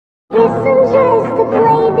Passengers to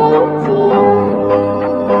play date to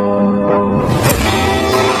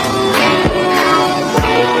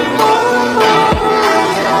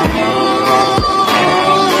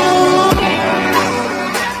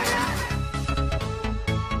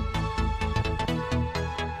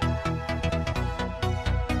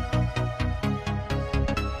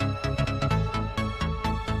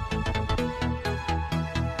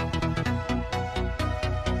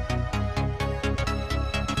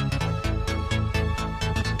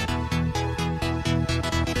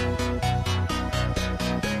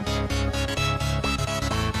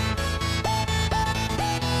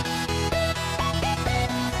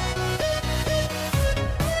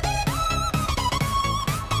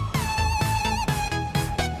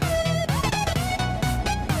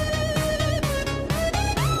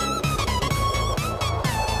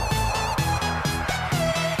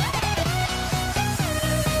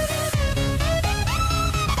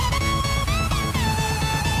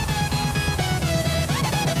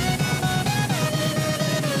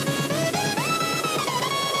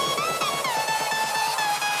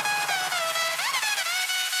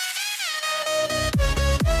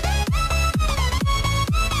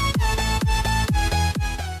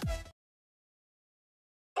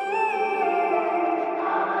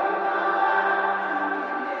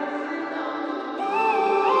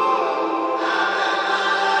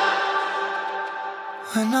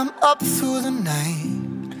When I'm up through the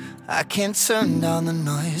night, I can't turn down the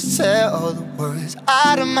noise. Say all the words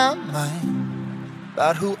out of my mind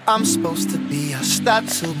about who I'm supposed to be. I start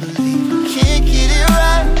to believe I can't get it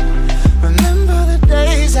right. Remember the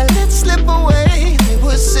days I let slip away. They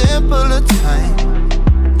were simpler times.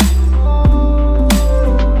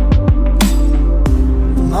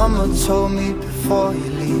 Mama told me before you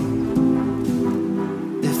leave,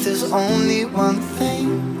 if there's only one thing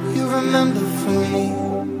you remember from me,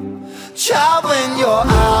 child, when you're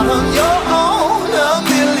out on your own, a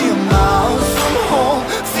million miles from home,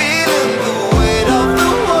 feeling the weight of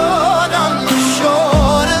the world on your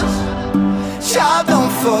shoulders. Child,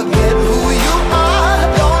 don't forget who you are.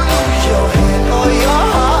 Don't lose your head or your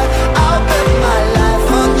heart. I'll bet my life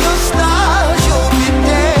on your stars. You'll be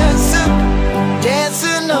dancing,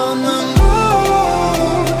 dancing on the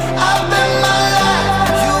moon. I'll bet my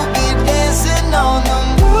life you'll be dancing on the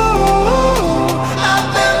moon. I'll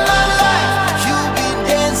bet my life you'll be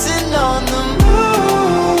dancing on the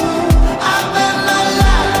moon. I'll bet my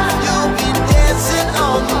life you'll be dancing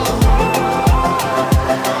on the moon.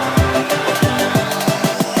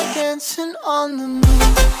 Dancing on the moon.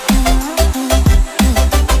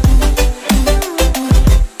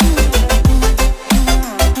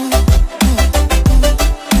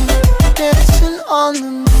 Dancing on the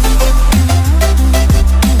moon.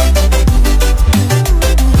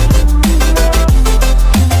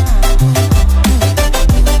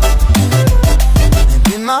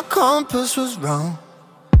 Maybe my compass was wrong,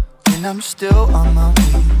 and I'm still on my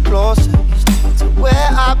way closer to where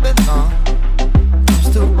I belong. I'm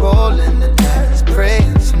still rolling the dice,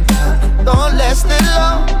 praying sometimes it don't last that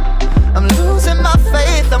long. I'm losing my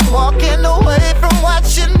faith, I'm walking away from what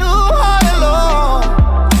you knew all along.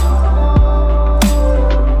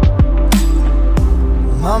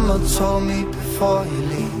 Mama told me before you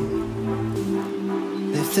leave,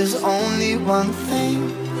 if there's only one thing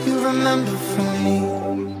you remember from me,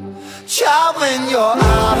 child, when you're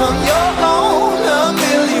out on your own, a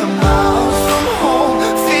million miles from home,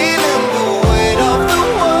 feeling the weight of the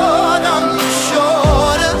world on your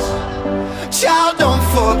shoulders. Child, don't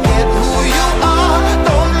forget who you are.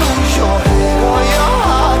 Don't lose your head or your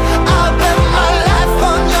heart. I'll bet my life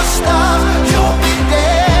on your stars. You'll be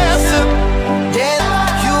dancing,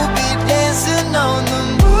 you'll be dancing on the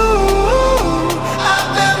moon. I'll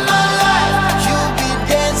bet my life you'll be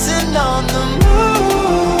dancing on the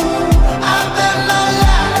moon. I'll bet my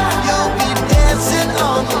life you'll be dancing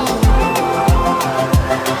on the moon.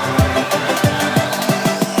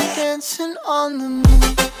 Dancing on the moon.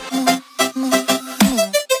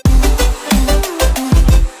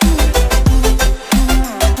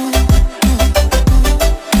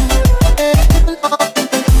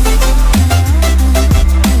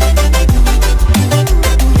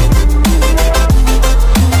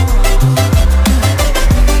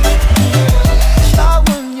 Child,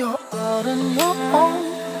 when you're out on your own,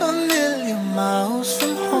 a million miles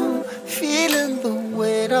from home, feeling the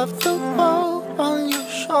weight of the world on your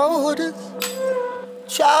shoulders.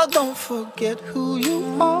 Child, don't forget who you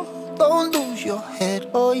are. Don't lose your head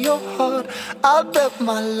or your heart. I'll bet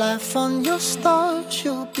my life on your stars.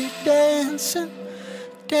 You'll be dancing,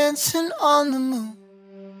 dancing on the moon.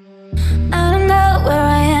 I don't know where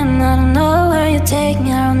I am, I don't know where you you take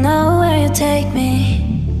me, I don't know where you take me.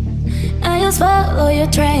 I just follow your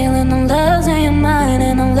trail and I'm losing your mind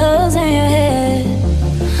and I'm losing your head.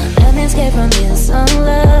 Let me escape from this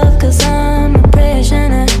love, cause I'm a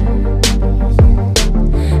prisoner.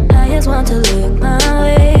 I just want to look my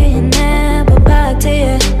way and never back to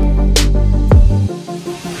you.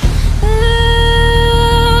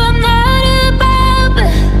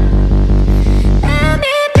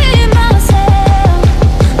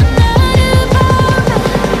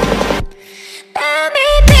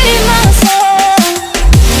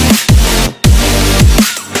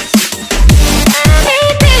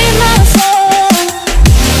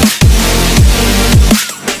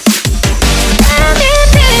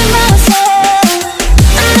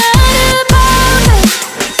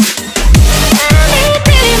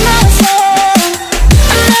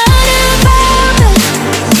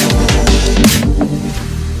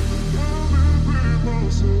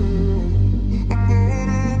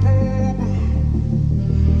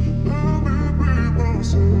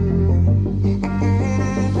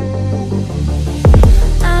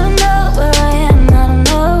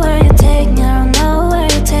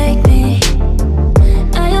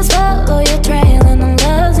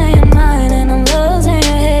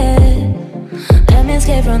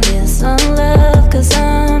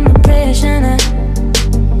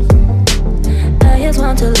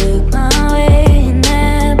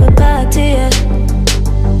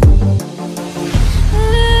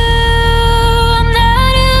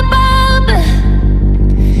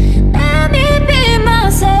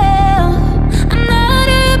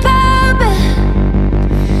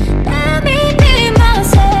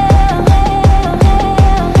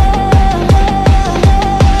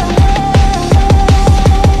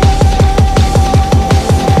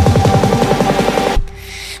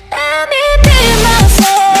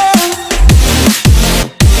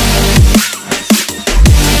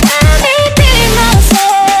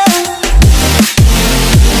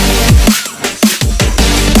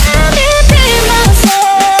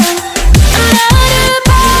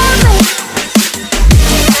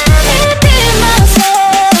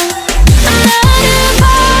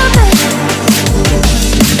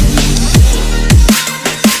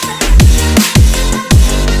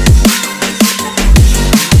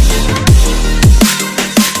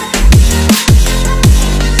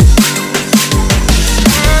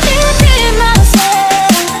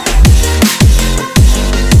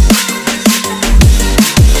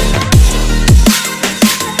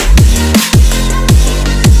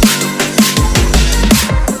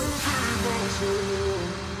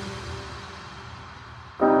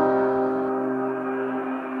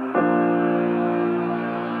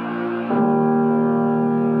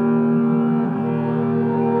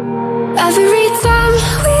 Every time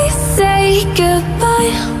we say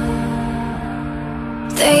goodbye,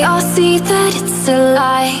 they all see that it's a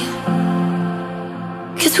lie.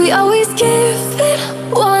 'Cause we always give it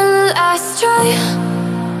one last try.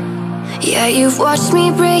 Yeah, you've watched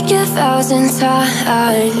me break 1,000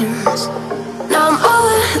 times. Now I'm all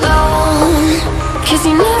alone, 'cause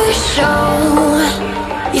you never show.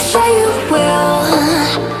 You say you will,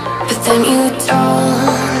 but then you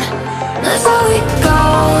don't. That's how it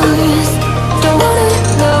goes. Don't wanna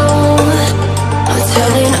know. I'm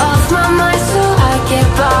turning off my mind so I get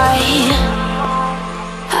by.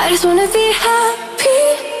 I just wanna be happy,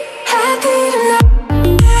 happy tonight.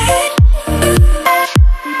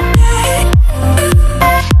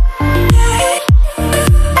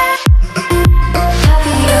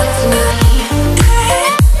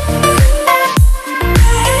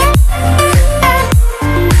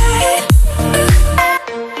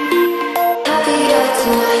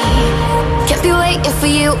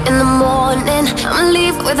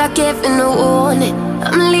 Without giving a warning,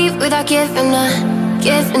 I'ma leave without giving a.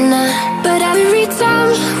 But every time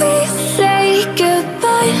we say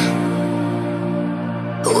goodbye,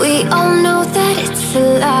 we all know that it's a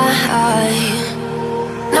lie.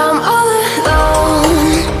 Now I'm all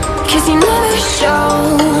alone, 'cause you never show.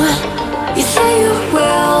 You say you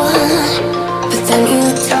will, but then you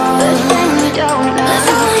don't. That's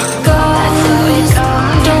how it goes.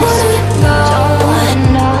 Don't wanna know.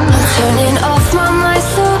 I'm turning off my mind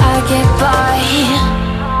so I get by.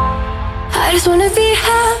 I just wanna be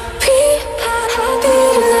happy, happy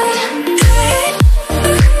tonight.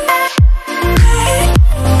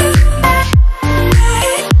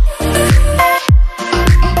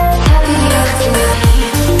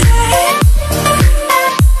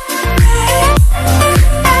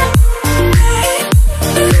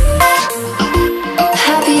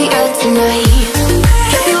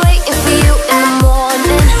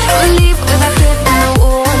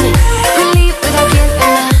 Without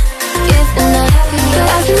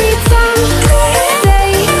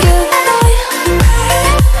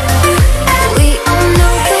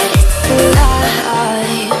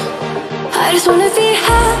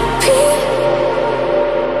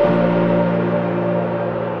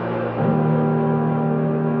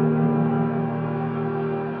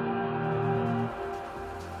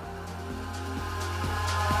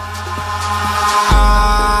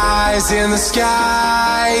in the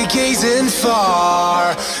sky, gazing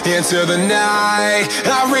far into the night.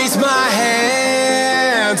 I raise my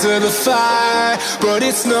hand to the fire, but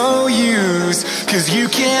it's no use, 'cause you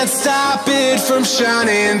can't stop it from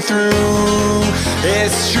shining through.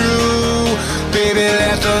 It's true, baby,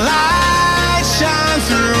 let the light shine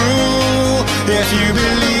through. If you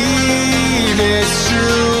believe it's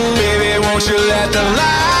true, baby, won't you let the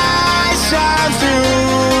light shine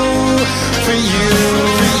through for you,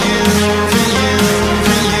 for you, for you, for you,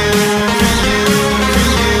 for you, for you, for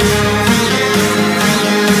you, for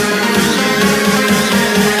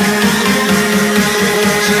you,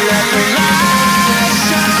 won't you let the light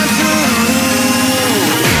shine through?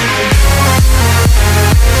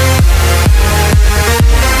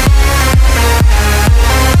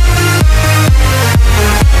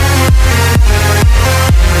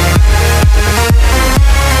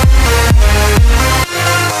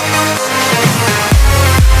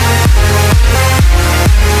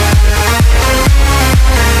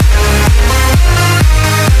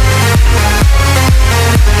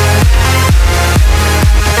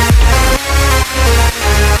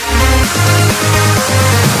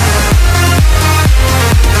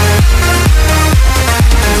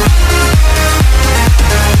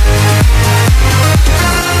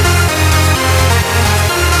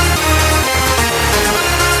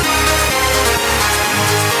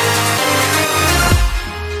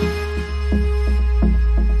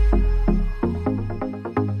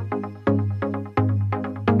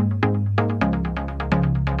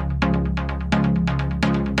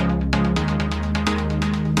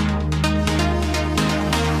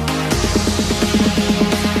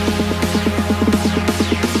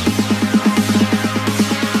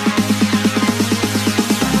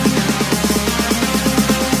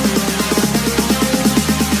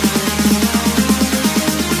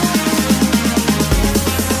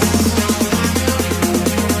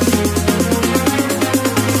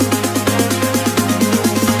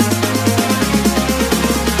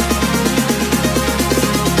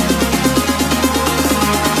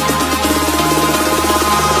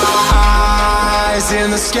 In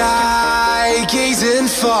the sky, gazing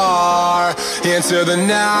far into the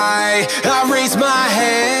night. I raise my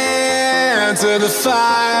hand to the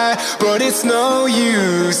fire, but it's no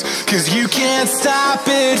use, 'cause you can't stop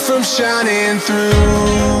it from shining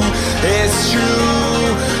through. It's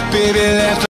true, baby, let the